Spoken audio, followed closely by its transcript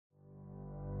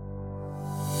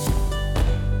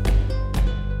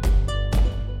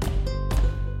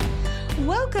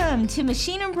Welcome to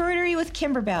Machine Embroidery with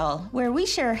Kimberbell, where we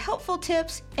share helpful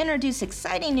tips, introduce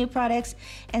exciting new products,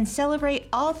 and celebrate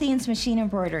all things machine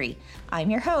embroidery.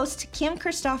 I'm your host, Kim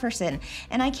Christofferson,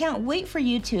 and I can't wait for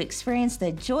you to experience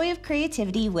the joy of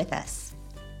creativity with us.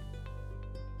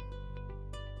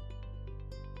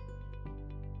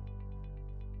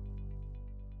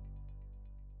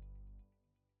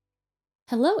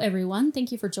 Hello, everyone.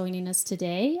 Thank you for joining us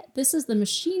today. This is the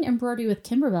Machine Embroidery with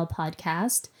Kimberbell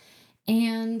podcast,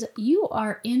 and you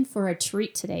are in for a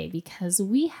treat today because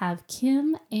we have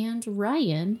Kim and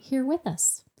Ryan here with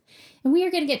us. And we are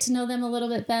going to get to know them a little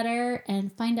bit better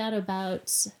and find out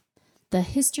about the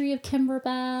history of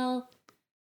Kimberbell,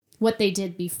 what they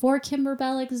did before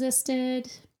Kimberbell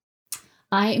existed.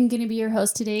 I am going to be your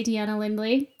host today, Deanna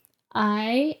Lindley.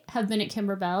 I have been at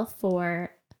Kimberbell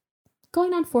for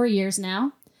going on 4 years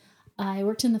now. I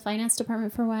worked in the finance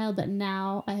department for a while, but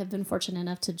now I have been fortunate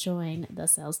enough to join the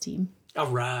sales team. All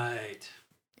right.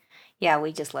 Yeah,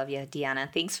 we just love you,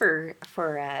 Deanna. Thanks for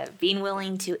being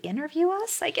willing to interview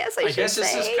us, I guess I should guess say.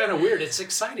 This is kind of weird. It's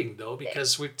exciting, though,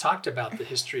 because we've talked about the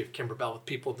history of Kimberbell with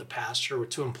people in the past or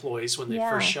to employees when they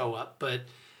first show up. But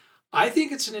I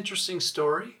think it's an interesting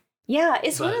story. Yeah,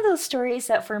 it's one of those stories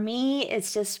that for me,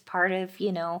 it's just part of,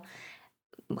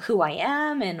 who I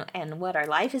am and what our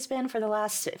life has been for the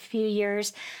last few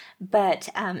years. But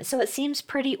so it seems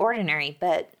pretty ordinary,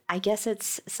 but I guess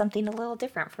it's something a little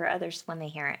different for others when they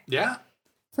hear it. Yeah.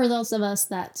 For those of us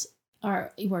that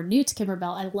are new to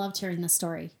Kimberbell, I loved hearing the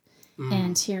story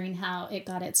and hearing how it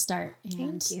got its start.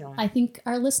 And Thank you. I think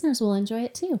our listeners will enjoy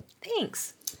it too.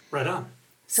 Thanks. Right on.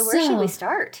 So where should we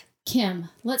start? Kim,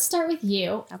 let's start with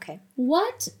you. Okay.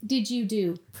 What did you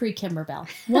do pre-Kimberbell?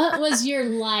 What was your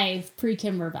life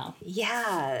pre-Kimberbell?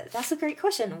 Yeah, that's a great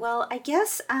question. Well, I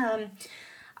guess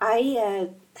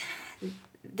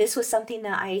this was something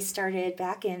that I started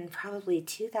back in probably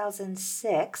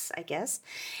 2006, I guess.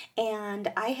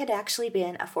 And I had actually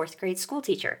been a fourth grade school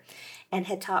teacher and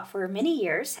had taught for many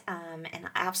years and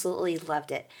absolutely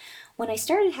loved it. When I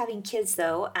started having kids,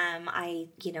 though, I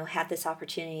had this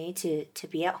opportunity to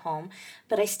be at home,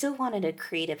 but I still wanted a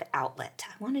creative outlet.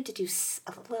 I wanted to do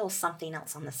a little something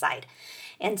else on the side.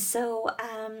 And so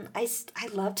I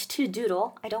loved to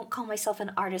doodle. I don't call myself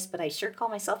an artist, but I sure call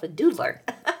myself a doodler.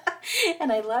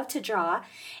 And I love to draw.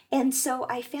 And so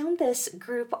I found this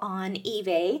group on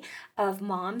eBay of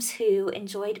moms who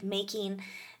enjoyed making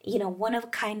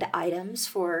one-of-a-kind items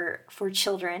for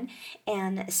children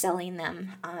and selling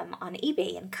them on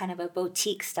eBay in kind of a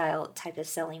boutique style type of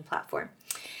selling platform.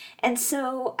 And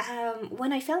so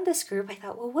when I found this group, I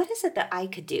thought, well, what is it that I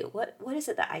could do? What is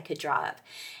it that I could draw up?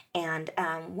 And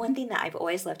one thing that I've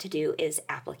always loved to do is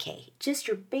applique. Just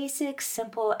your basic,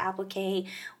 simple applique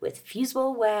with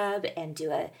fusible web and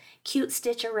do a cute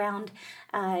stitch around,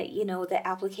 the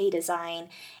applique design.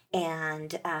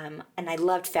 And I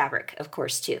loved fabric, of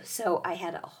course, too. So I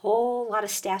had a whole lot of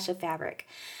stash of fabric.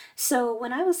 So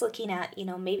when I was looking at,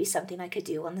 maybe something I could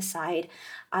do on the side,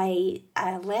 I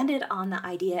landed on the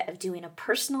idea of doing a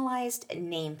personalized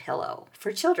name pillow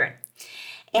for children.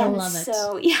 And I love it.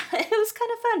 So, yeah, it was kind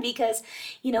of fun because,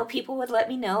 people would let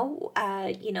me know,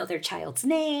 their child's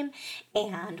name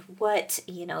and what,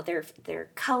 their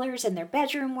colors in their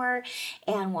bedroom were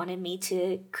and wanted me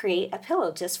to create a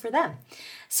pillow just for them.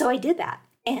 So I did that.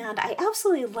 And I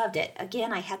absolutely loved it.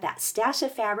 Again, I had that stash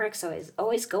of fabric, so I was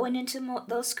always going into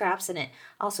those scraps, and it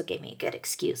also gave me a good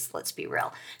excuse, let's be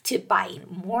real, to buy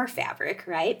more fabric,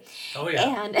 right? Oh,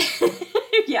 yeah. And,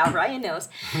 yeah, Ryan knows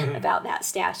about that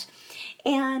stash.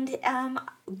 And,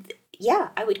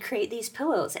 I would create these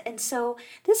pillows. And so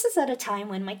this is at a time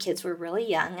when my kids were really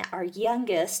young. Our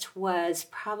youngest was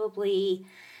probably...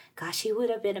 he would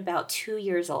have been about 2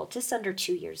 years old, just under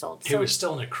 2 years old. He was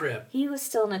still in a crib. He was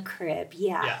still in a crib,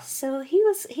 yeah. So he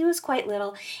was quite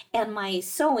little, and my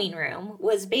sewing room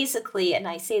was basically, and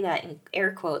I say that in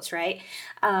air quotes, right?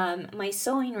 My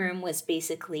sewing room was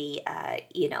basically,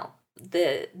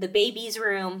 the baby's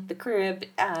room, the crib,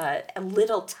 a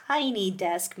little tiny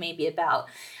desk, maybe about,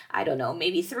 I don't know,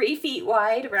 maybe 3 feet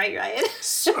wide, right, Ryan?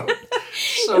 So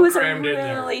it was a crammed in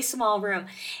there. really small room.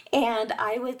 And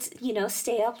I would,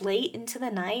 stay up late into the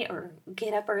night or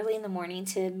get up early in the morning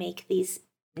to make these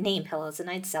name pillows, and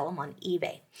I'd sell them on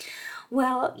eBay.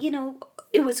 Well,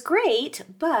 it was great,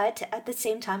 but at the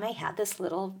same time, I had this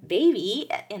little baby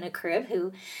in a crib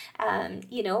who,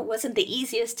 wasn't the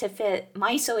easiest to fit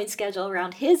my sewing schedule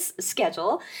around his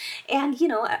schedule, and,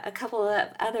 a couple of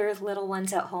other little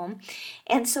ones at home.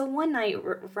 And so one night,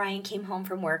 Ryan came home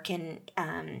from work, and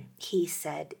he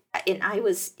said, and I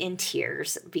was in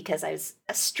tears because I was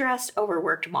a stressed,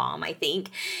 overworked mom, I think.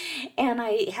 And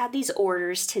I had these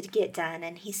orders to get done.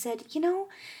 And he said,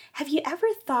 have you ever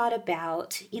thought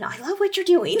about, I love what you're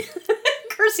doing.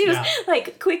 Of course, he was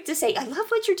like quick to say, I love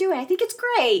what you're doing. I think it's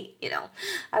great.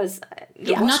 I was,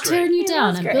 I'm not tearing you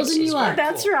down. I'm building you up.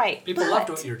 That's right. People loved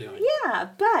what you're doing. Yeah.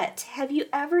 But have you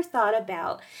ever thought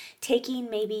about taking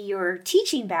maybe your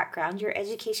teaching background, your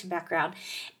education background,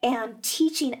 and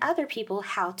teaching other people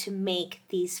how to make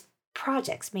these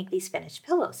projects, make these finished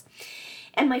pillows?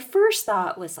 And my first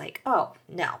thought was like, oh,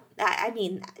 no.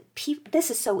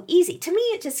 This is so easy. To me,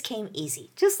 it just came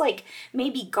easy. Just like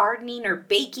maybe gardening or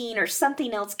baking or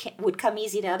something else would come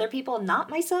easy to other people, not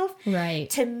myself. Right.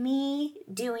 To me,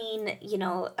 doing,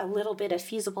 a little bit of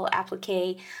fusible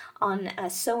applique on a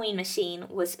sewing machine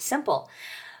was simple.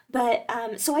 But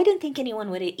so I didn't think anyone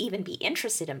would even be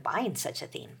interested in buying such a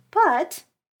thing. But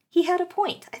he had a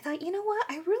point. I thought, you know what?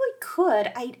 I really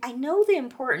could. I know the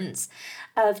importance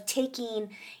of taking,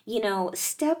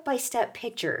 step-by-step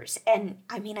pictures. And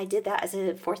I did that as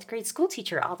a fourth grade school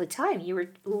teacher all the time. You were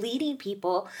leading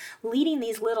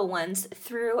these little ones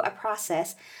through a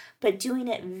process, but doing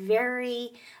it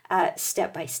very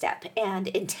step-by-step and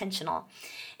intentional.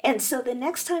 And so the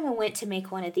next time I went to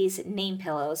make one of these name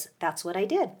pillows, that's what I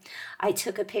did. I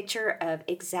took a picture of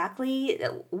exactly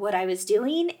what I was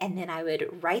doing, and then I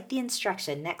would write the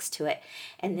instruction next to it.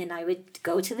 And then I would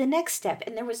go to the next step.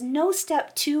 And there was no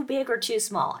step too big or too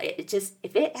small. It just,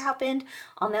 if it happened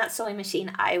on that sewing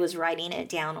machine, I was writing it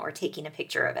down or taking a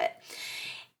picture of it.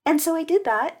 And so I did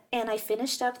that, and I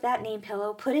finished up that name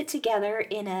pillow, put it together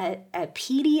in a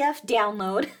PDF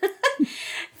download,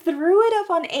 threw it up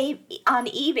on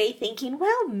eBay thinking,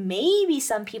 well, maybe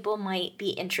some people might be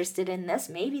interested in this.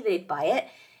 Maybe they'd buy it.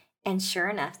 And sure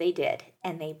enough, they did.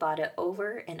 And they bought it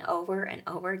over and over and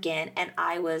over again. And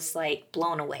I was like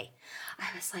blown away. I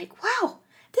was like, wow,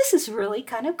 this is really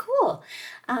kind of cool.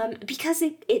 Because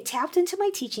it tapped into my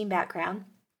teaching background.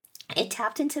 It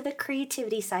tapped into the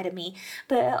creativity side of me,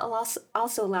 but it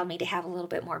also allowed me to have a little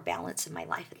bit more balance in my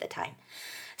life at the time.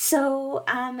 So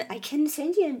I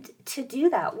continued to do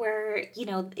that where,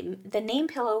 the name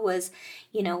pillow was,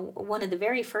 one of the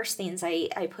very first things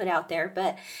I put out there.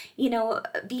 But,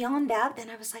 beyond that, then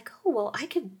I was like, oh, well, I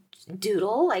could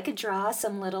draw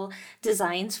some little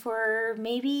designs for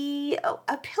maybe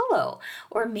a pillow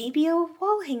or maybe a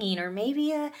wall hanging or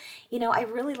maybe I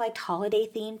really liked holiday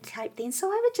themed type things.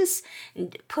 So I would just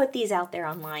put these out there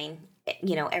online,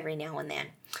 every now and then.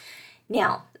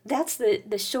 Now, that's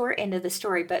the short end of the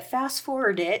story, but fast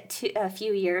forward it to a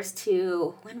few years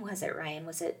to, when was it, Ryan?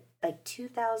 Was it like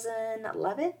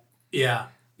 2011? Yeah,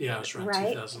 it was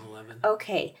around 2011.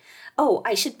 Okay. Oh,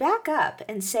 I should back up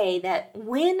and say that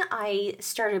when I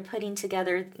started putting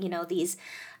together, these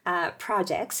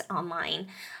projects online,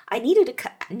 I needed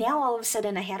to, now all of a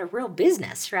sudden I had a real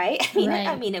business, right?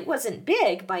 It wasn't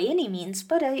big by any means,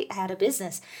 but I had a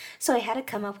business. So I had to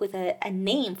come up with a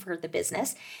name for the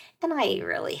business. And I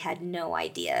really had no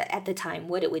idea at the time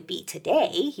what it would be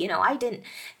today.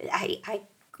 I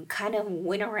kind of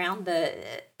went around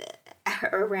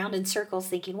in circles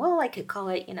thinking, well, I could call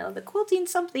it, the quilting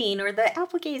something or the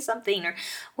applique something or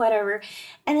whatever.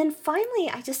 And then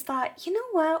finally I just thought, you know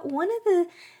what? One of the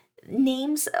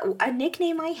names, a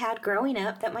nickname I had growing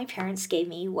up that my parents gave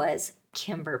me was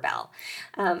Kimberbell.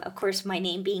 Of course, my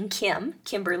name being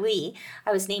Kimberly,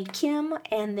 I was named Kim,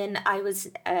 and then I was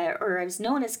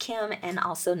known as Kim and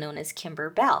also known as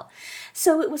Kimberbell.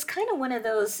 So it was kind of one of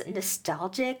those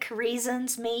nostalgic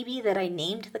reasons maybe that I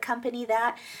named the company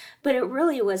that, but it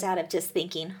really was out of just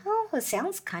thinking, oh, it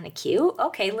sounds kind of cute.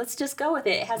 Okay, let's just go with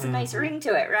it. It has a nice ring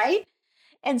to it, right?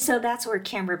 And so that's where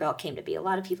Kimberbell came to be. A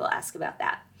lot of people ask about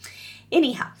that.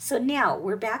 Anyhow, so now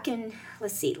we're back in,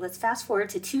 let's fast forward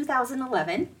to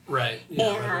 2011. Right. Yeah,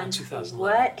 and right around 2011.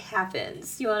 What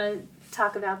happens? You want to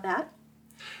talk about that?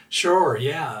 Sure,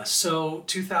 yeah. So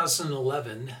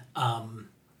 2011,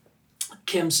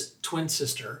 Kim's twin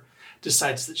sister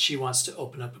decides that she wants to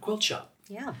open up a quilt shop.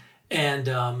 Yeah.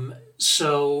 And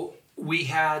so we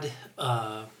had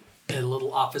a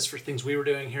little office for things we were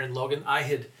doing here in Logan. I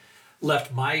had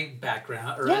left my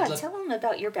background. Tell them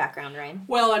about your background, Ryan.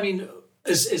 Well,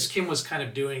 as Kim was kind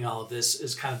of doing all of this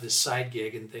as kind of this side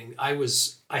gig and thing, I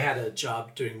had a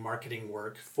job doing marketing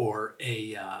work for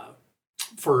a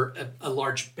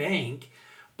large bank,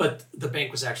 but the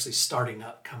bank was actually starting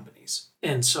up companies.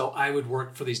 And so I would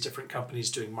work for these different companies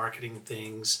doing marketing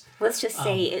things. Let's just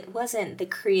say it wasn't the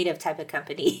creative type of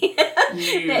company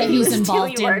that he was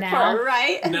involved in now. For,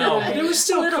 right? No, but it was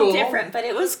still a little cool. different, but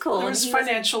it was cool. There was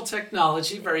financial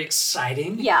technology, very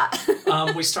exciting. Yeah.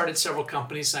 We started several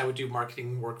companies, and I would do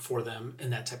marketing work for them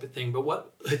and that type of thing. But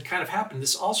what had kind of happened,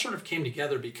 this all sort of came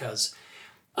together because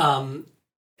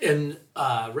in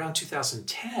around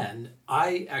 2010,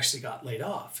 I actually got laid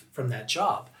off from that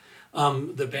job.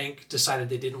 The bank decided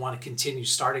they didn't want to continue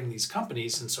starting these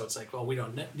companies. And so it's like, well, we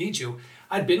don't need you.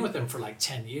 I'd been with them for like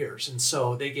 10 years. And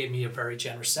so they gave me a very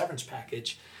generous severance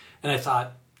package. And I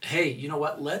thought, hey, you know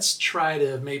what? Let's try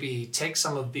to maybe take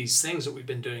some of these things that we've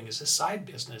been doing as a side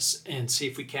business and see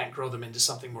if we can't grow them into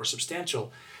something more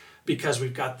substantial, because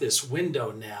we've got this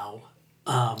window now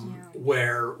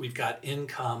where we've got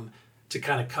income to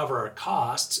kind of cover our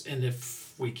costs. And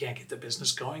if we can't get the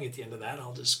business going at the end of that,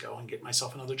 I'll just go and get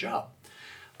myself another job.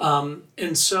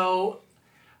 And so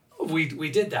we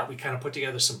did that. We kind of put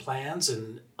together some plans,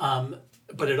 and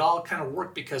but it all kind of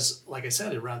worked because, like I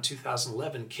said, around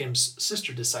 2011, Kim's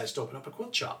sister decides to open up a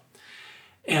quilt shop.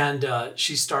 And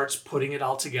she starts putting it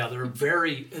all together,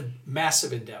 very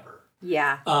massive endeavor.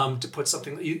 Yeah. To put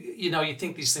something, you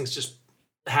think these things just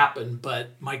happen,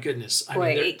 but my goodness.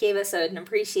 It gave us an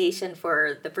appreciation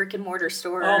for the brick and mortar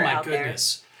store out there. Oh my there.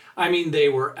 goodness. I mean, they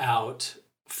were out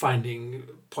finding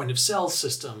point of sale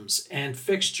systems and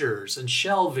fixtures and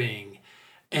shelving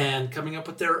and coming up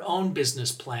with their own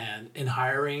business plan and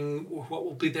hiring what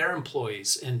will be their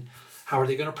employees and how are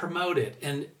they going to promote it,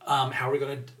 and how are we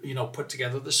going to put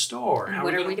together the store?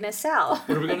 What are we going to sell?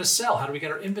 What are we going to sell? How do we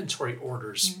get our inventory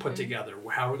orders put together?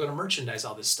 How are we going to merchandise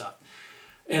all this stuff?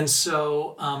 And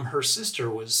so her sister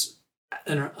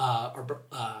and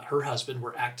her husband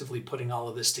were actively putting all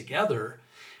of this together,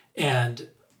 and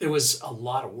it was a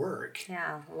lot of work.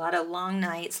 Yeah, a lot of long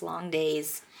nights, long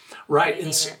days. Right,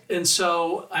 and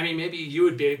so I mean, maybe you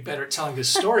would be better at telling this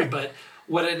story, but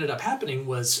what ended up happening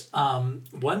was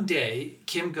one day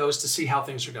Kim goes to see how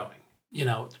things are going.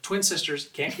 The twin sisters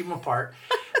can't keep them apart,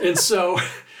 and so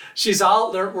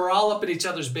we're all up in each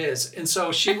other's biz. And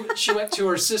so she went to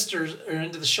her sisters or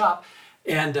into the shop,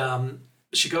 and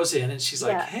she goes in and she's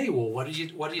like, "Hey, well, what are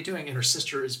you doing?" And her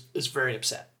sister is very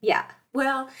upset. Yeah.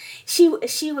 Well, she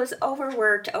was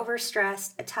overworked,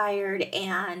 overstressed, tired,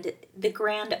 and the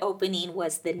grand opening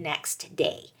was the next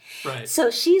day. Right. So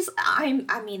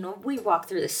we walked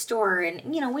through the store, and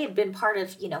we had been part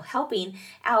of helping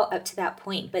out up to that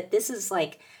point, but this is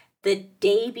like the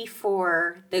day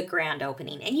before the grand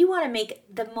opening, and you want to make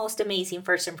the most amazing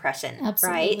first impression.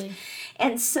 Absolutely. Right?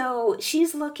 And so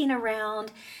she's looking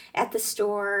around at the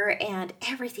store, and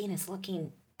everything is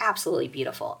looking absolutely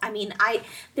beautiful. I mean, I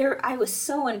was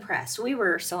so impressed. We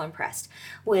were so impressed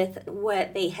with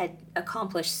what they had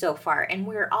accomplished so far, and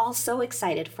we're all so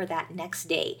excited for that next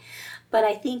day. But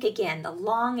I think, again, the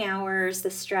long hours,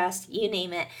 the stress, you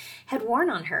name it, had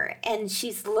worn on her. And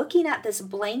she's looking at this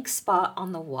blank spot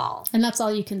on the wall. And that's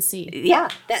all you can see. Yeah.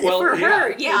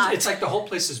 Her, yeah. It's like the whole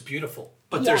place is beautiful.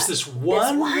 But there's this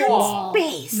one wall.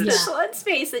 This one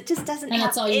space that just doesn't and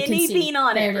have anything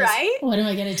on it, right? What am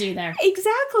I going to do there?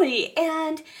 Exactly.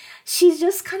 And she's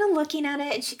just kind of looking at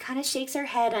it, and she kind of shakes her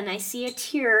head, and I see a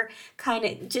tear kind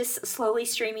of just slowly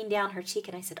streaming down her cheek.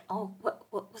 And I said, "Oh,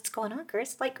 what's going on,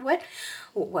 Chris? Like,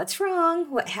 what's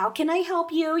wrong? How can I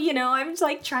help you?" I'm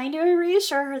like trying to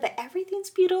reassure her that everything's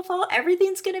beautiful,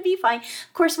 everything's going to be fine.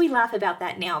 Of course, we laugh about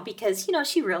that now because,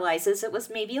 she realizes it was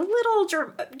maybe a little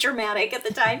dramatic at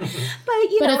the time. But,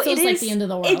 it feels like the end of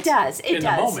the world. It does. It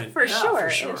does. Moment. For sure.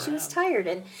 And she was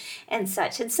tired and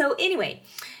such. And so anyway,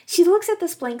 she looks at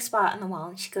this blank spot on the wall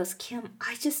and she goes, "Kim,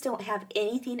 I just don't have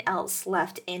anything else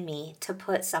left in me to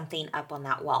put something up on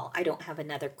that wall. I don't have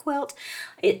another quilt.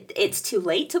 It's too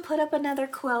late to put up another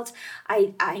quilt.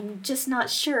 I'm just not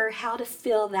sure how to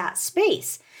fill that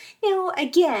space." Now,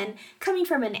 again, coming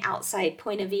from an outside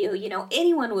point of view,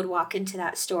 anyone would walk into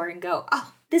that store and go,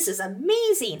 "Oh, this is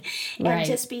amazing," and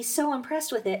just be so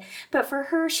impressed with it. But for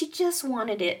her, she just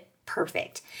wanted it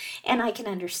perfect. And I can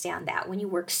understand that when you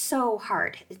work so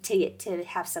hard to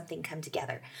have something come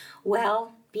together.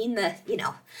 Well, being the,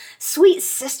 sweet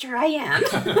sister I am.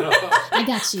 I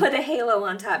got you. Put a halo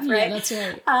on top, right? Yeah, that's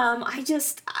right.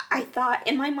 I thought,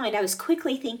 in my mind, I was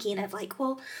quickly thinking of like,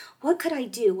 well, what could I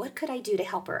do? What could I do to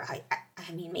help her?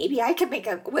 I mean, maybe I could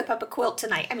whip up a quilt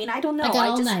tonight. I mean, I don't know. I got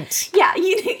all night. Yeah,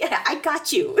 I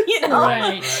got you,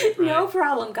 Right. No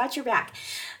problem. Got your back.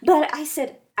 But I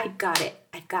said, I've got it.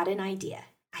 I've got an idea.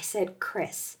 I said,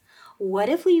 "Chris, what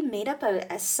if we made up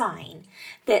a sign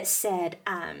that said,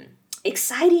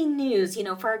 exciting news,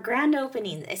 for our grand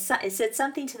opening. It said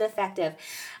something to the effect of,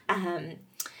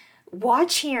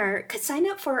 watch here, could sign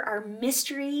up for our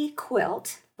mystery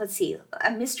quilt. Let's see,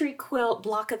 a mystery quilt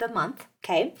block of the month.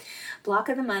 Okay. Block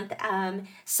of the month.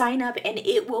 Sign up and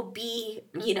it will be,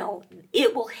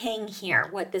 it will hang here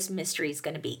what this mystery is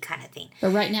going to be, kind of thing.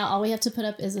 But right now, all we have to put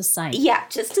up is a sign. Yeah,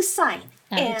 just a sign.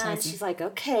 Advertising. And she's like,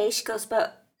 okay. She goes,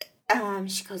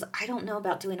 I don't know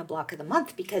about doing a block of the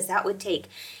month because that would take,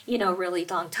 really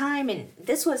long time. And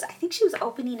this was, I think she was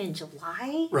opening in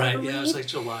July. Right. Yeah, it was like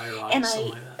July or August,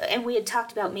 something like that. And we had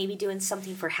talked about maybe doing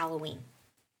something for Halloween.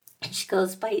 And she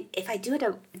goes, but if I did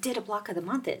a block of the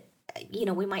month,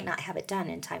 we might not have it done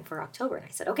in time for October. And I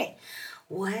said, okay,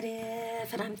 what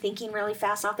if, and I'm thinking really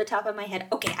fast off the top of my head,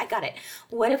 okay, I got it.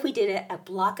 What if we did a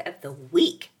block of the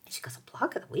week? And she goes, a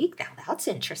block of the week? Now that's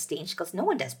interesting. She goes, no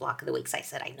one does block of the weeks. I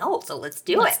said, I know, so let's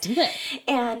do it.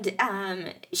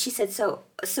 And she said,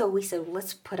 so we said,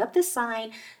 let's put up the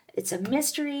sign. It's a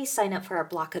mystery. Sign up for our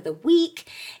block of the week,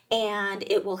 and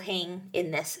it will hang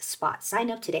in this spot.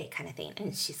 Sign up today, kind of thing.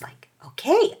 And she's like,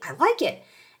 okay, I like it.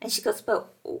 And she goes,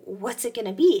 but what's it going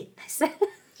to be? I said,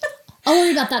 I'll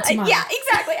worry about that tomorrow. Yeah,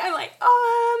 exactly. I'm like,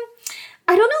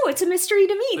 I don't know. It's a mystery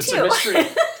to me, too. A mystery.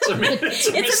 It's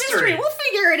a mystery. We'll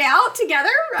figure it out together,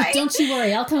 right? But don't you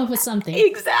worry. I'll come up with something.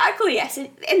 Exactly. I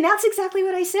said, and that's exactly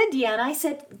what I said, Deanna. I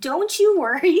said, don't you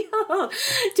worry.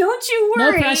 Don't you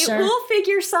worry. No pressure. We'll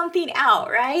figure something out,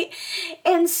 right?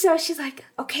 And so she's like,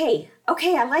 okay,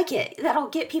 I like it. That'll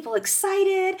get people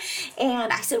excited.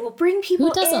 And I said, well, bring people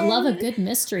in. Who doesn't love a good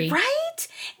mystery? Right?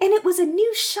 And it was a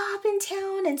new shop in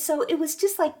town. And so it was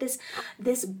just like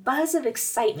this buzz of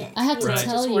excitement. I have to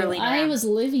tell you, I was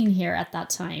living here at that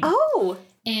time. Oh.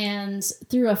 And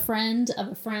through a friend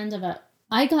of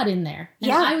I got in there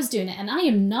and I was doing it, and I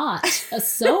am not a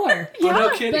sewer. Oh, no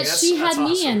kidding. But she had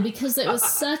me awesome. in because it was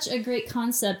such a great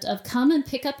concept of come and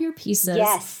pick up your pieces.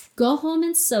 Yes. Go home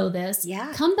and sew this.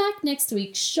 Yeah. Come back next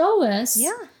week. Show us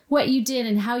what you did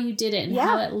and how you did it and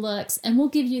how it looks, and we'll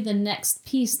give you the next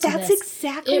piece to That's this.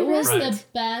 exactly It was right. the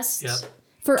best. Yep.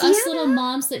 For us little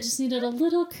moms that just needed a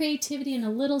little creativity and a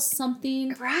little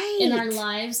something in our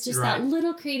lives, just that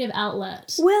little creative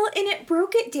outlet. Well, and it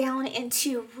broke it down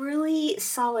into really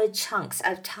solid chunks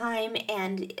of time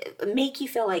and make you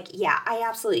feel like, yeah, I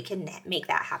absolutely can make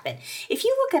that happen. If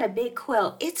you look at a big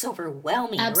quilt, it's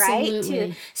overwhelming,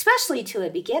 right? Especially to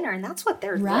a beginner, and that's what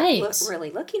they're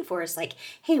really looking for is like,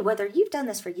 hey, whether you've done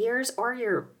this for years or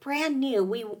you're brand new,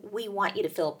 we want you to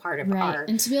feel a part of our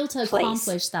and to be able to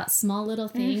accomplish that small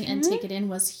little thing and take it in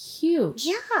was huge.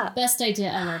 Yeah. Best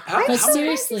idea ever. But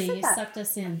seriously, you sucked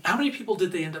us in. How many people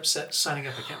did they end up signing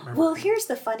up? I can't remember. Well, here's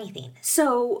the funny thing.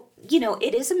 So,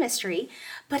 it is a mystery,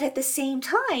 but at the same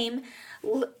time,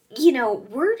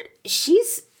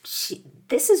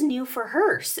 this is new for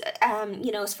her,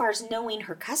 as far as knowing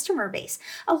her customer base.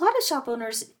 A lot of shop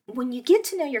owners, when you get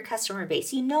to know your customer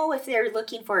base, if they're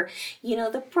looking for,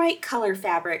 the bright color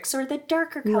fabrics or the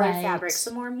darker color fabrics,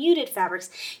 the more muted fabrics,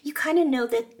 you kind of know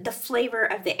the flavor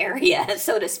of the area,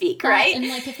 so to speak, right? And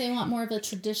like if they want more of a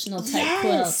traditional type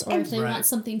quilt, or if they want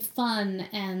something fun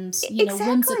and,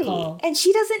 whimsical. And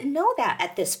she doesn't know that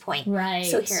at this point. Right.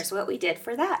 So here's what we did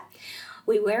for that.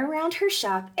 We went around her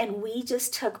shop and we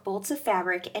just took bolts of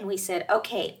fabric and we said,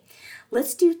 okay,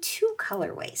 let's do 2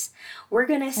 colorways. We're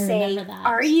going to say,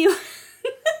 are you...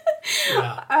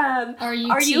 Are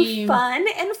you fun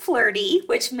and flirty,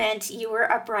 which meant you were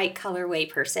a bright colorway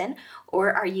person,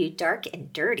 or are you dark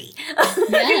and dirty?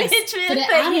 Yes, which meant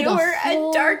that you were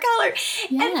a dark color.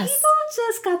 Yes. And people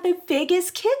just got the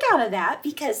biggest kick out of that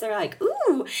because they're like,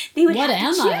 ooh, they would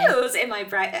have to choose. Am I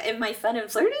bright? Am I fun and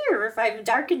flirty, or if I'm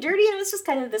dark and dirty? And it was just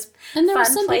kind of this and there fun were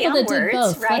some play people on that words, did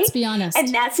both, right? Let's be honest.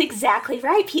 And that's exactly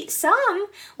right. Some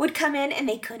would come in and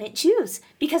they couldn't choose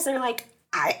because they're like,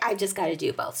 I just got to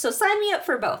do both. So sign me up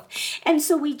for both. And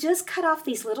so we just cut off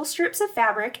these little strips of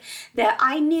fabric that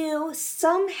I knew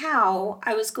somehow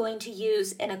I was going to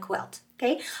use in a quilt.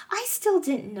 Okay. I still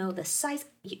didn't know the size.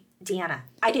 Deanna,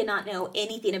 I did not know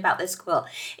anything about this quilt,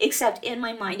 except in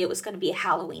my mind it was going to be a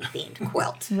Halloween themed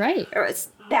quilt. Right. Or it's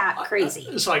that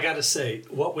crazy. So I got to say,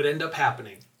 what would end up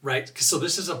happening, right? So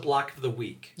this is a block of the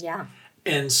week. Yeah.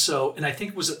 And I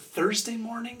think, was it Thursday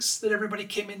mornings that everybody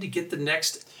came in to get the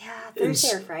next? Yeah,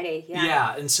 Thursday or Friday. Yeah.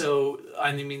 Yeah. And so,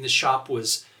 the shop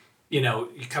was, you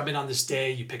come in on this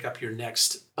day, you pick up your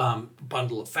next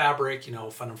bundle of fabric,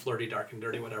 fun and flirty, dark and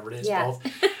dirty, whatever it is, both.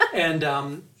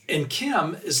 And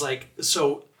Kim is like,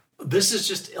 so this is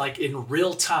just like in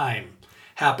real time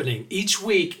happening. Each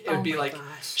week, it would be like,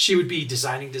 gosh. she would be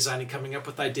designing, coming up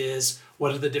with ideas.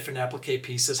 What are the different applique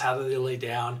pieces? How do they lay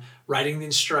down? Writing the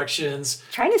instructions.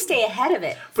 Trying to stay ahead of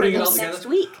it for Putting it this all together. next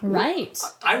week. Right.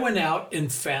 I went out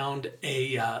and found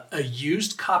a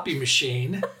used copy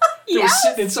machine that Yes. was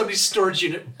sitting in somebody's storage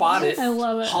unit, bought it, I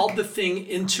love it. hauled the thing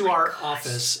into our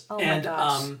office, Oh my and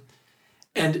gosh.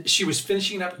 and she was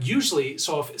finishing up usually,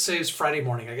 so if say it's Friday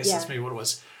morning, I guess Yeah. that's maybe what it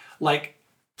was, like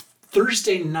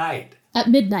Thursday night, At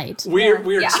midnight.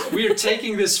 we're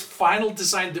taking this final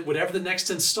design, that whatever the next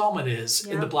installment is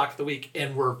in the block of the week,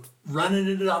 and we're running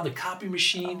it on the copy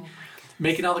machine,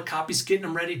 making all the copies, getting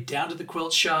them ready down to the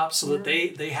quilt shop so that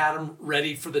they had them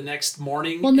ready for the next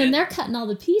morning. Well, and then they're cutting all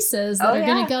the pieces that are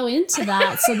going to go into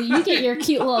that so that you get your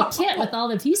cute little kit with all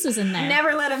the pieces in there.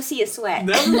 Never let them see you sweat.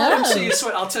 Never let them see you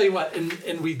sweat. I'll tell you what,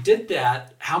 and we did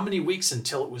that. How many weeks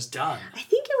until it was done? I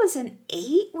think it was an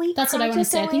 8-week That's what I want to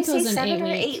say. I think it was an 7 or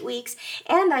 8 8 weeks.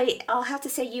 And I'll have to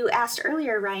say, you asked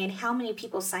earlier, Ryan, how many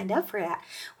people signed up for that.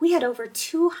 We had over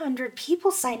 200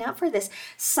 people sign up for this,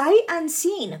 sight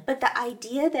unseen. But the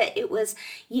idea that it was,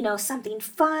 something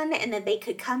fun and that they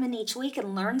could come in each week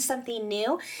and learn something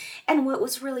new. And what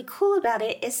was really cool about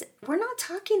it is we're not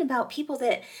talking about people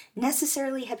that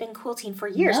necessarily have been quilting for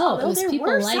years. No, although it was there people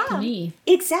were like some. me.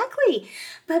 Exactly.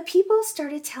 But people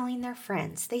started telling their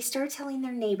friends. They started telling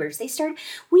their neighbors.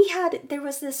 There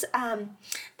was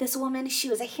this woman, she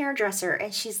was a hairdresser,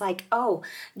 and she's like, oh,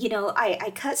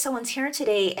 I cut someone's hair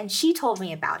today, and she told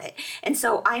me about it. And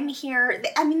so I'm here.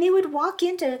 I mean, they would walk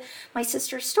into my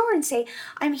sister's store and say,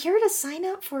 I'm here to sign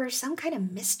up for some kind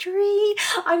of mystery.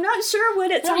 I'm not sure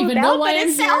what it's I don't all even about, know why but I'm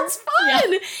it sounds here.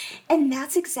 fun. And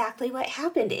that's exactly what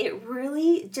happened. It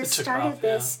really just took started off,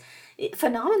 this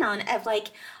phenomenon of like,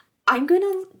 I'm going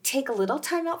to take a little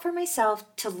time out for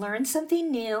myself to learn something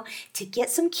new, to get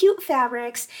some cute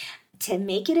fabrics, to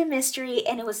make it a mystery.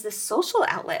 And it was this social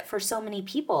outlet for so many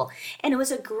people. And it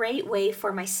was a great way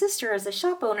for my sister as a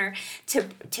shop owner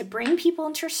to bring people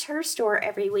into her store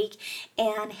every week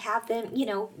and have them,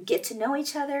 get to know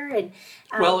each other and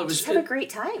just have a great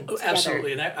time together.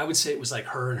 Absolutely. And I would say it was like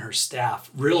her and her staff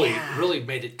really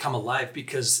made it come alive,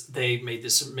 because they made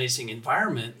this amazing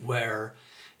environment where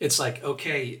it's like,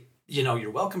 okay,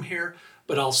 you're welcome here,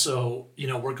 but also,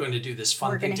 we're going to do this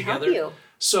fun thing together. Help you.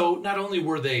 So not only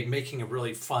were they making a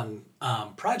really fun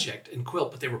project in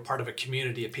quilt, but they were part of a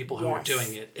community of people who were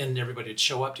doing it, and everybody would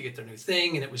show up to get their new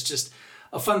thing. And it was just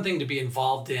a fun thing to be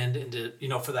involved in, and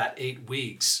to, for that 8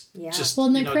 weeks. Yeah. Just, Well,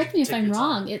 and then correct me if take I'm your time.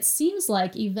 wrong. It seems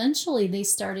like eventually they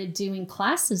started doing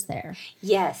classes there.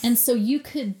 Yes. And so you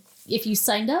could, if you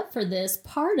signed up for this,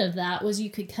 part of that was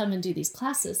you could come and do these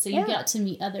classes. So you got to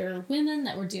meet other women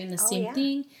that were doing the same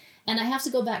thing. And I have to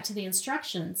go back to the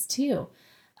instructions too.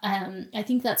 I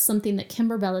think that's something that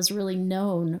Kimberbell is really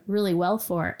known really well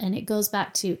for. And it goes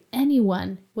back to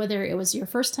anyone, whether it was your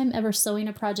first time ever sewing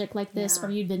a project like this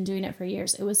or you'd been doing it for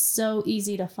years. It was so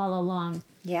easy to follow along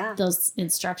those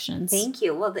instructions. Thank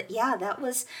you. Well, that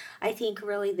was, I think,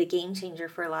 really the game changer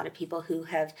for a lot of people who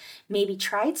have maybe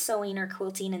tried sewing or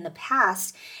quilting in the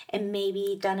past and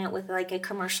maybe done it with like a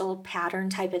commercial pattern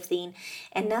type of thing.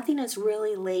 And nothing is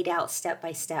really laid out step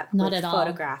by step Not with at all.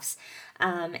 photographs.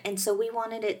 And so we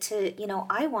wanted it to,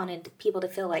 I wanted people to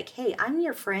feel like, hey, I'm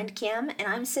your friend, Kim, and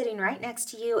I'm sitting right next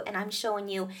to you, and I'm showing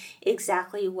you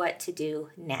exactly what to do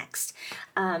next.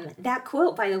 That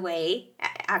quilt, by the way,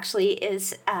 actually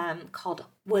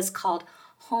was called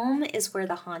Home is Where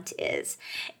the Haunt Is.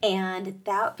 And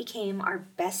that became our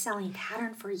best-selling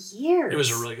pattern for years. It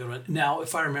was a really good one. Now,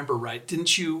 if I remember right,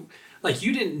 you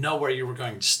didn't know where you were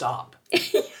going to stop.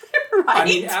 Right? I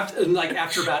mean,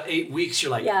 after about 8 weeks,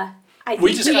 you're like, Yeah.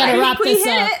 We gotta wrap this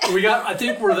up. I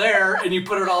think we're there, and you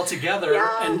put it all together,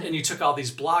 and you took all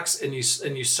these blocks and you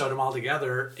sewed them all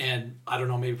together, and I don't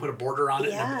know, maybe put a border on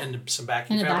it and some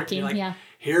backing And a fabric. backing, and you're like,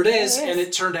 here it is, and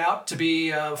it turned out to be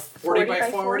a 40 by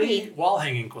 40 wall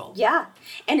hanging quilt. Yeah,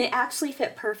 and it actually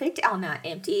fit perfect on that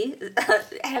empty,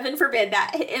 heaven forbid,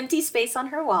 that empty space on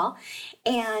her wall.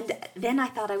 And then I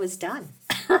thought I was done.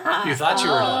 You thought you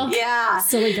were done. Yeah.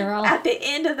 Silly girl. At the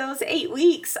end of those 8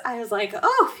 weeks, I was like,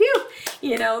 oh, phew,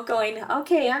 going,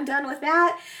 okay, I'm done with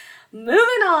that. Moving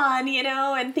on,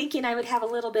 and thinking I would have a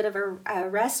little bit of a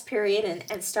rest period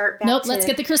and start back Nope, to... let's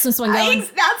get the Christmas one going.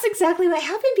 That's exactly what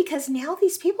happened, because now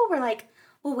these people were like,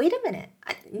 well, wait a minute.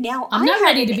 Now I'm not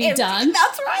ready to be done.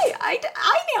 That's right. I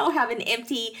now have an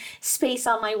empty space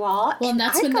on my wall. Well, and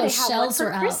that's I've when gotta those have shelves one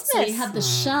were for out. So you Christmas. had the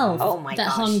shelf Oh my that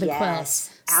gosh, hung the yes.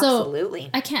 quilts. Absolutely. So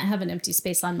I can't have an empty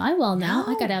space on my wall now.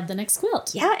 I got to have the next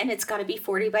quilt. Yeah, and it's got to be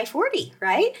 40 by 40,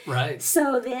 right? Right.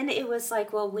 So then it was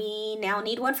like, well, we now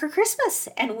need one for Christmas,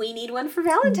 and we need one for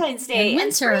Valentine's Day,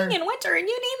 and spring and winter, and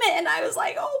you name it. And I was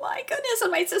like, oh my goodness.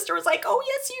 And my sister was like, oh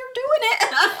yes, you're doing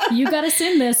it. You got to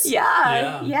send this.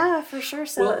 Yeah, for sure.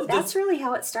 So that's really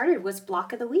how it started, was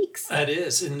Block of the Weeks. That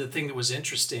is. And the thing that was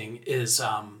interesting is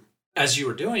as you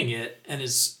were doing it, and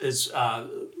as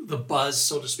the buzz,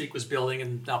 so to speak, was building,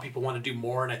 and now people want to do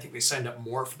more, and I think they signed up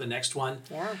more for the next one.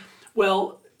 Yeah.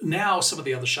 Well, now some of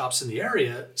the other shops in the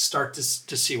area start to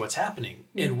see what's happening.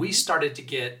 And we started to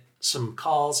get some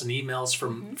calls and emails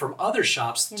from other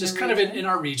shops, just kind of in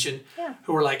our region,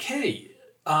 who were like, hey,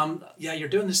 you're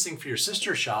doing this thing for your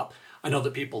sister shop. I know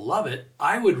that people love it.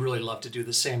 I would really love to do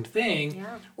the same thing.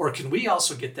 Yeah. Or can we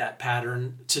also get that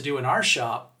pattern to do in our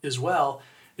shop as well?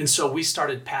 And so we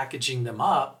started packaging them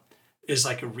up as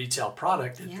like a retail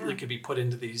product that could be put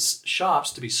into these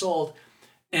shops to be sold.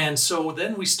 And so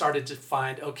then we started to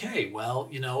find, okay, well,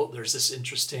 there's this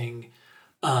interesting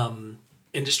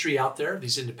industry out there,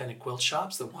 these independent quilt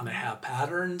shops that want to have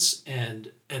patterns,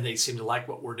 and they seem to like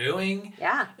what we're doing.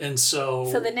 Yeah. And so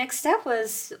the next step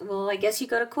was, well, I guess you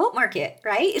go to Quilt Market,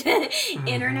 right?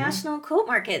 International Quilt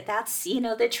Market. That's,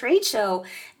 the trade show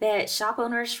that shop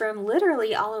owners from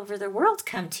literally all over the world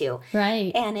come to.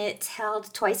 Right. And it's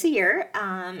held twice a year.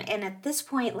 And at this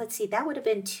point, let's see, that would have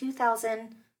been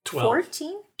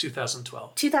 2014?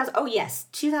 2012.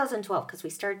 2012, because we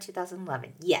started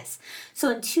 2011. Yes.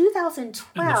 So in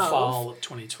 2012. In the fall of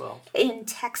 2012. In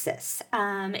Texas,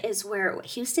 is where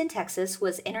Houston, Texas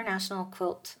was International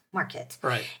Quilt Market.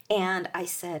 Right. And I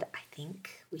said, I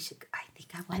think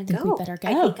I want to go. We better go.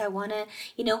 I think I want to,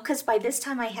 because by this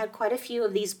time I had quite a few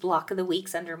of these Block of the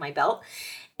Weeks under my belt.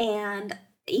 And,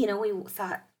 we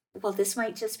thought, well, this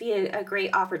might just be a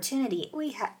great opportunity.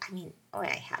 I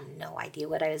had no idea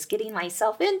what I was getting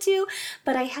myself into,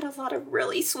 but I had a lot of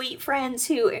really sweet friends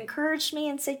who encouraged me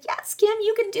and said, yes, Kim,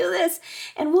 you can do this,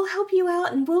 and we'll help you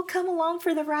out, and we'll come along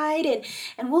for the ride,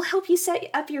 and we'll help you set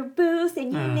up your booth,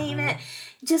 and you name it.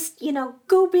 Just,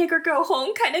 go big or go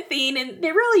home kind of thing. And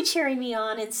they're really cheering me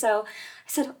on. And so I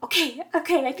said, okay, I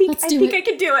think I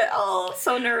can do it. Oh,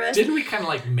 so nervous. Didn't we kind of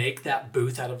like make that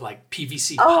booth out of like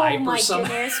PVC pipe or something?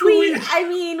 Goodness. We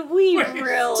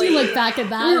really. Do you look back at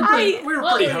that? We were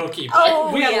pretty hokey,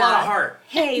 but we had a lot of heart.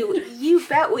 Hey, you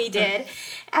bet we did.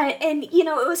 And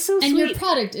it was so sweet. And your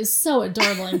product is so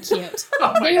adorable and cute.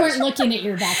 They weren't looking at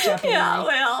your backdrop.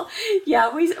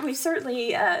 We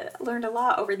certainly learned a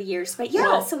lot over the years. But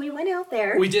so we went out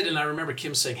there. We did, and I remember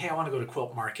Kim saying, hey, I want to go to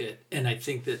Quilt Market, and I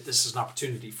think that this is an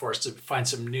opportunity for us to find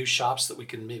some new shops that we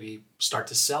can maybe start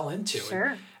to sell into.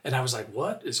 Sure. And I was like,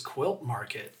 what is Quilt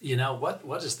Market?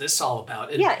 What is this all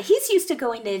about? And he's used to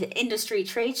going to industry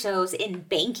trade shows in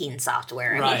banking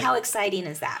software. I mean, how exciting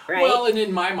is that, right? Well, and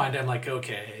in my mind, I'm like,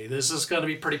 okay, this is going to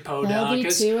be pretty down,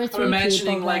 because I'm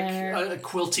imagining like a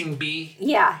quilting bee.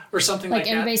 Yeah. Or something like that.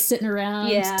 Like everybody sitting around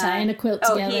tying a quilt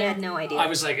together. He had no idea. I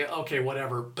was like, okay,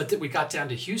 whatever. But then we got down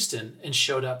to Houston and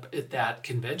showed up at that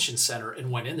convention center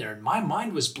and went in there. And my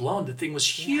mind was blown. The thing was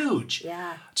huge.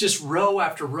 Yeah. Just row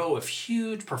after row of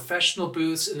huge professional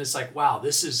booths. And it's like, wow,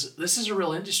 this is a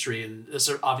real industry. And there's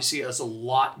a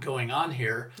lot going on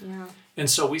here. Yeah. And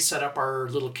so we set up our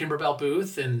little Kimberbell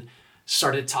booth and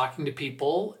started talking to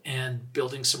people and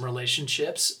building some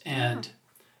relationships. And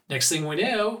next thing we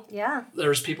knew, there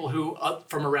was people who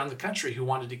from around the country who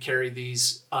wanted to carry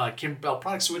these Kimberbell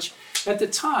products, which at the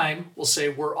time, we'll say,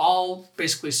 were all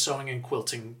basically sewing and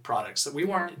quilting products. That we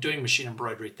weren't doing machine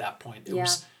embroidery at that point. It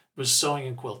was sewing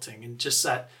and quilting, and just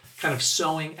that kind of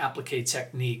sewing applique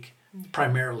technique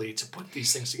primarily to put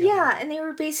these things together. Yeah, and they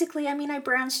were basically, I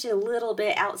branched a little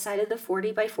bit outside of the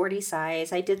 40 by 40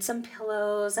 size. I did some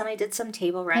pillows, and I did some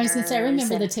table runners. I was going to say, I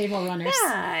remember the table runners.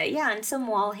 Yeah, and some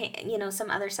some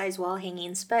other size wall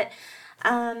hangings. But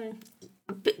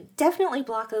definitely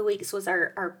Block of the Weeks was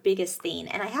our biggest thing.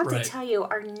 And I have to tell you,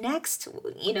 our next,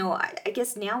 I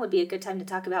guess now would be a good time to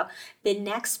talk about the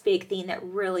next big thing that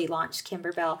really launched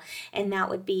Kimberbell, and that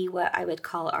would be what I would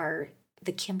call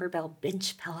the Kimberbell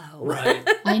bench pillow. Right.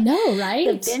 I know,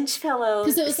 right? The bench pillow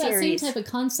because it was series. that same type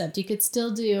of concept. You could still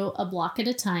do a block at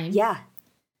a time. Yeah.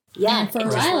 Yeah. And for a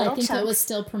while, I think it was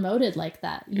still promoted like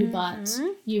that. You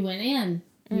you went in,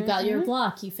 you got your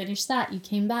block, you finished that, you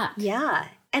came back. Yeah.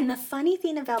 And the funny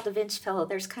thing about the bench pillow,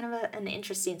 there's kind of an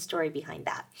interesting story behind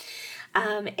that.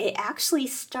 It actually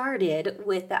started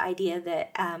with the idea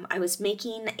that I was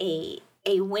making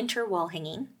a winter wall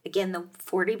hanging, again, the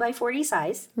 40 by 40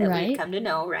 size that we've come to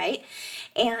know, right?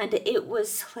 And it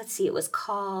was, it was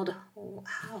called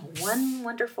One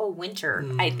Wonderful Winter,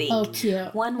 I think. Oh,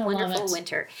 cute. One Wonderful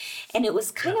Winter. And it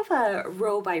was kind of a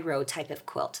row by row type of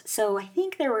quilt. So I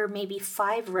think there were maybe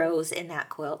 5 rows in that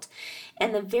quilt.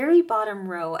 And the very bottom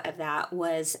row of that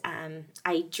was,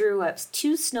 I drew up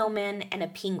 2 snowmen and a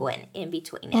penguin in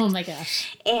between it. Oh my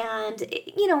gosh. And,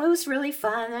 it was really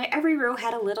fun. Every row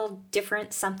had a little different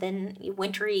something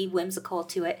wintry, whimsical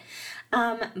to it.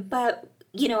 But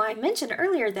I mentioned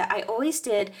earlier that I always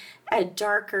did a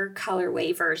darker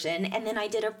colorway version, and then I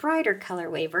did a brighter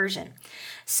colorway version.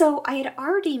 So I had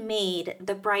already made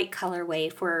the bright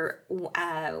colorway for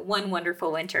One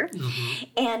Wonderful Winter,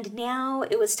 and now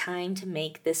it was time to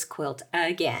make this quilt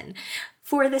again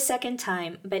for the second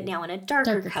time, but now in a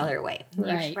darker colorway.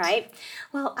 Right?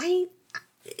 Well,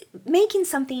 making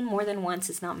something more than once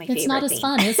is not my favorite thing. It's not as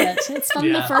fun, is it? It's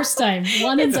fun the first time.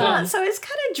 One and done. So I was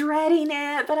kind of dreading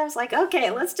it, but I was like,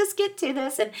 okay, let's just get to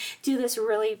this and do this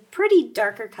really pretty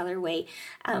darker colorway,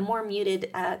 more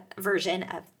muted version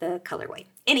of the colorway.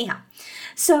 Anyhow,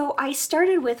 so I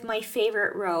started with my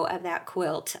favorite row of that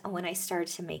quilt when I started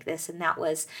to make this, and that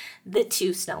was the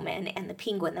 2 snowmen and the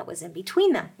penguin that was in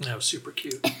between them. That was super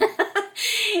cute.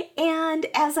 And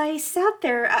as I sat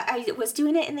there, I was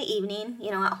doing it in the evening,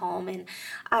 at home, and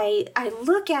I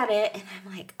look at it and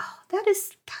I'm like, oh, that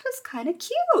is kind of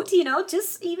cute,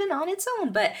 just even on its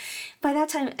own. But by that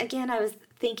time, again, I was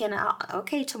thinking,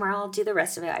 okay, tomorrow I'll do the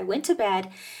rest of it. I went to bed,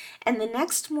 and the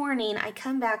next morning I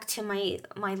come back to my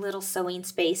little sewing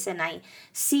space and I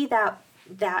see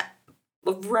that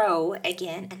row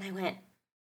again, and I went,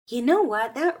 you know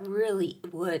what? That really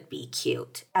would be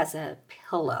cute as a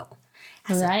pillow.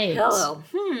 A pillow.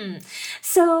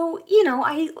 So,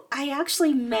 I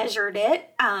actually measured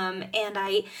it, and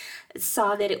I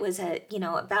saw that it was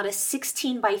about a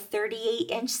 16 by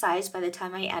 38 inch size by the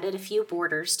time I added a few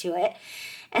borders to it.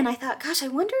 And I thought, gosh, I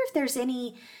wonder if there's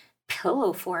any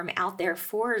pillow form out there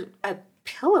for a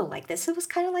pillow like this. It was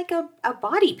kind of like a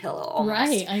body pillow almost.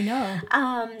 Right, I know.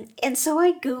 And so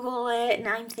I Google it, and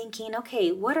I'm thinking,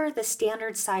 okay, what are the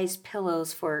standard size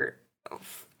pillows for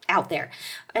out there,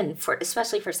 and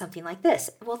especially for something like this?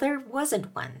 Well, there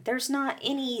wasn't one. There's not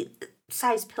any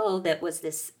size pillow that was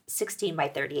this 16 by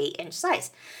 38 inch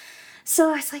size. So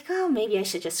I was like, oh, maybe I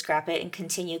should just scrap it and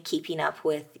continue keeping up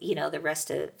with, the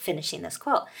rest of finishing this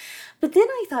quilt. But then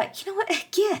I thought, you know what,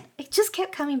 again, it just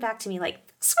kept coming back to me like,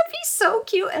 this would be so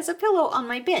cute as a pillow on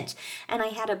my bench. And I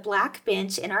had a black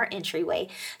bench in our entryway.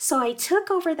 So I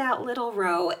took over that little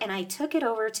row and I took it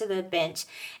over to the bench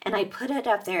and I put it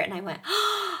up there and I went,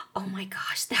 oh my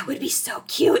gosh, that would be so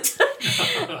cute.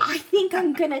 I think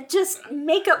I'm going to just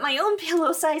make up my own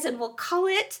pillow size and we'll call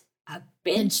it a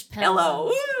bench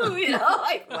pillow. Ooh,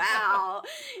 wow.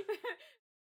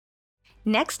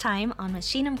 Next time on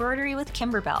Machine Embroidery with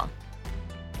Kimberbell.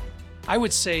 I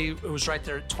would say it was right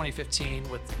there at 2015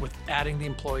 with adding the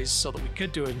employees so that we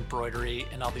could do embroidery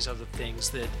and all these other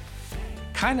things that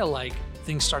kind of like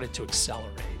things started to accelerate.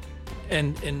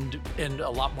 And a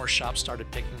lot more shops started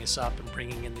picking us up and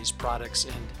bringing in these products,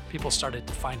 and people started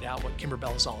to find out what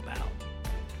Kimberbell is all about.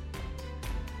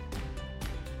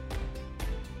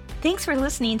 Thanks for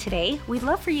listening today. We'd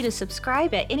love for you to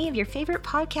subscribe at any of your favorite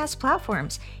podcast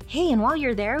platforms. Hey, and while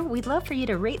you're there, we'd love for you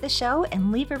to rate the show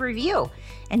and leave a review.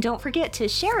 And don't forget to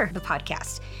share the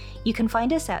podcast. You can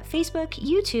find us at Facebook,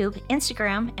 YouTube,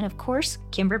 Instagram, and of course,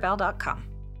 Kimberbell.com.